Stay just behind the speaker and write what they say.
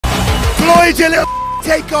Floyd, you little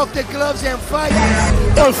take off the gloves and fight.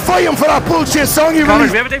 I'll fight him for that bullshit song you Conor,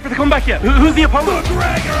 released. do we have a date for the comeback yet? Who's the opponent?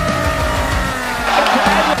 McGregor!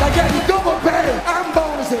 I get you double pay and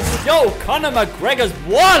bonuses. Yo, Conor McGregor's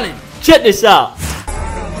wildin'. Check this out.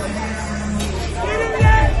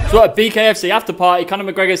 So at BKFC after party,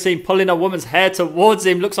 Conor McGregor's seen pulling a woman's hair towards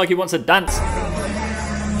him. Looks like he wants to dance.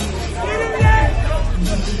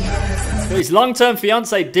 But his long-term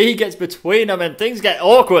fiance D gets between them and things get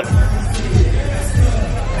awkward.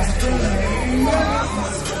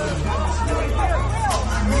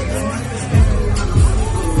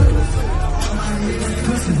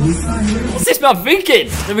 What's this man thinking?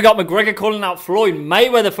 Then we got McGregor calling out Floyd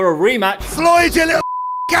Mayweather for a rematch. Floyd, you little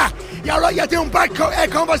you're right, you're doing bad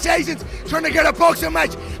conversations, trying to get a boxing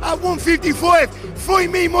match at 155. Fight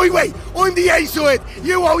me my way. I'm the A side.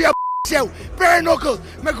 You owe your out. Bare knuckle.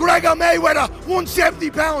 McGregor Mayweather, 170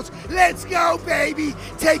 pounds. Let's go, baby.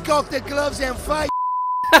 Take off the gloves and fight.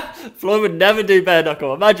 Floyd would never do bare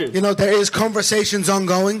knuckle, imagine. You know, there is conversations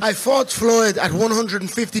ongoing. I fought Floyd at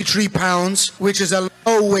 153 pounds, which is a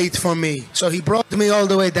low weight for me. So he brought me all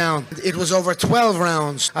the way down. It was over 12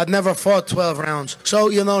 rounds. I'd never fought 12 rounds. So,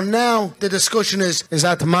 you know, now the discussion is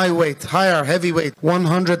at my weight, higher, heavyweight,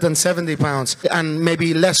 170 pounds, and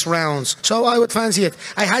maybe less rounds. So I would fancy it.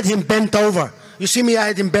 I had him bent over. You see me, I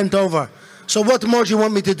had him bent over. So what more do you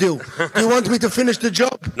want me to do? Do you want me to finish the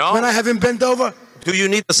job when I have him bent over? Do you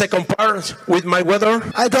need the second part with Mayweather?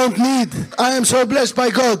 I don't need. I am so blessed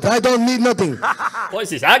by God. I don't need nothing. What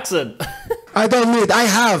is this accent? I don't need. I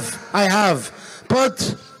have.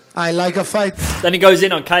 But I like a fight. Then he goes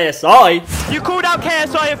in on KSI. You called out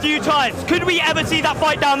KSI a few times. Could we ever see that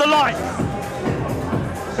fight down the line?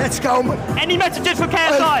 Let's go, man. Any messages for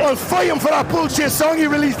KSI? I'll fight him for that bullshit song he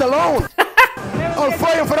released alone. I'll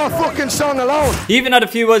fight him for that fucking song alone. He even had a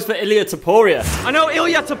few words for Ilia Topuria. I know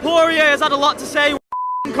Ilia Topuria has had a lot to say.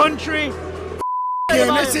 Country.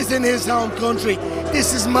 Yeah, this isn't his home country.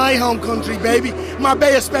 This is my home country, baby. My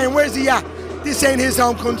Bay of Spain, where's he at? This ain't his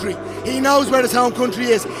home country. He knows where his home country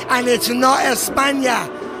is, and it's not España.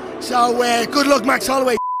 So, good luck, Max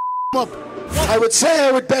Holloway. Up. I would say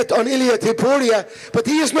I would bet on Ilia Topuria, but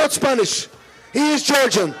he is not Spanish. He is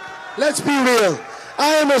Georgian. Let's be real.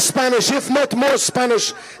 I am as Spanish, if not more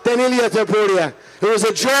Spanish, than Ilia Topuria, who is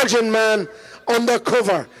a Georgian man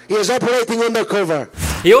undercover. He is operating undercover.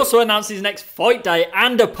 He also announced his next fight day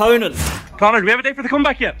and opponent. Conor, do we have a date for the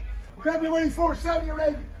comeback yet? February 4th, Saudi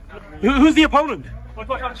Arabia. Who's the opponent?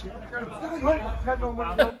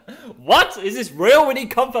 What? Is this real? We need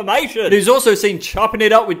confirmation. He's also seen chopping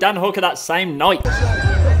it up with Dan Hooker that same night.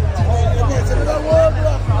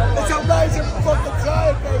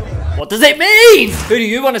 What does it mean? Who do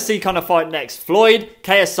you want to see Conor fight next? Floyd,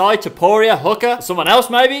 KSI, Topuria, Hooker, someone else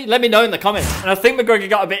maybe? Let me know in the comments. And I think McGregor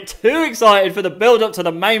got a bit too excited for the build up to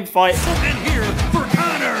the main fight. And here for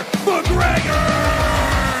Conor McGregor!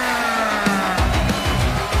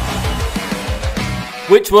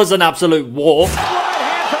 Which was an absolute war.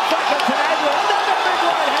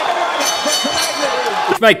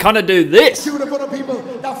 Which made Conor do this. Two of the other people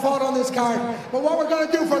that fought on this card. But what we're going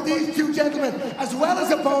to do for these two gentlemen, as well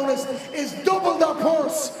as a bonus, is double the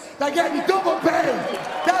purse. They're getting double paid.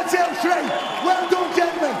 That's it straight. Well done,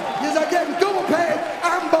 gentlemen. You're getting double paid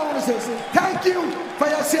and bonuses. Thank you for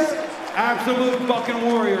your share. Absolute fucking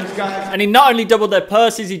warriors, guys. And he not only doubled their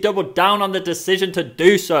purses, he doubled down on the decision to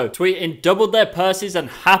do so. Tweeting, doubled their purses and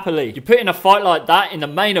happily. You put in a fight like that in the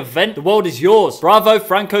main event, the world is yours. Bravo,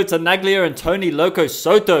 Franco Tenaglia and Tony Loco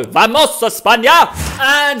Soto. Vamos, España!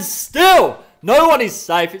 And still, no one is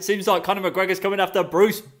safe. It seems like Conor McGregor's coming after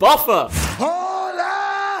Bruce Buffer.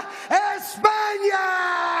 Hola,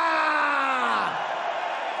 España!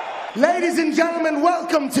 Ladies and gentlemen,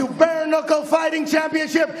 welcome to Bare Knuckle Fighting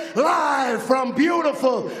Championship, live from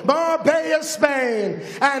beautiful Marbella, Spain,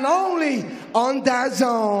 and only on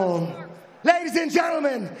DAZN. Ladies and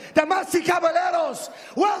gentlemen, damas y caballeros,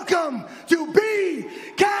 welcome to BKFC!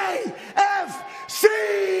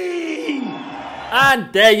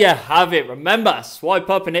 And there you have it. Remember, swipe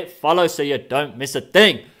up and hit follow so you don't miss a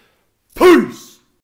thing. Peace!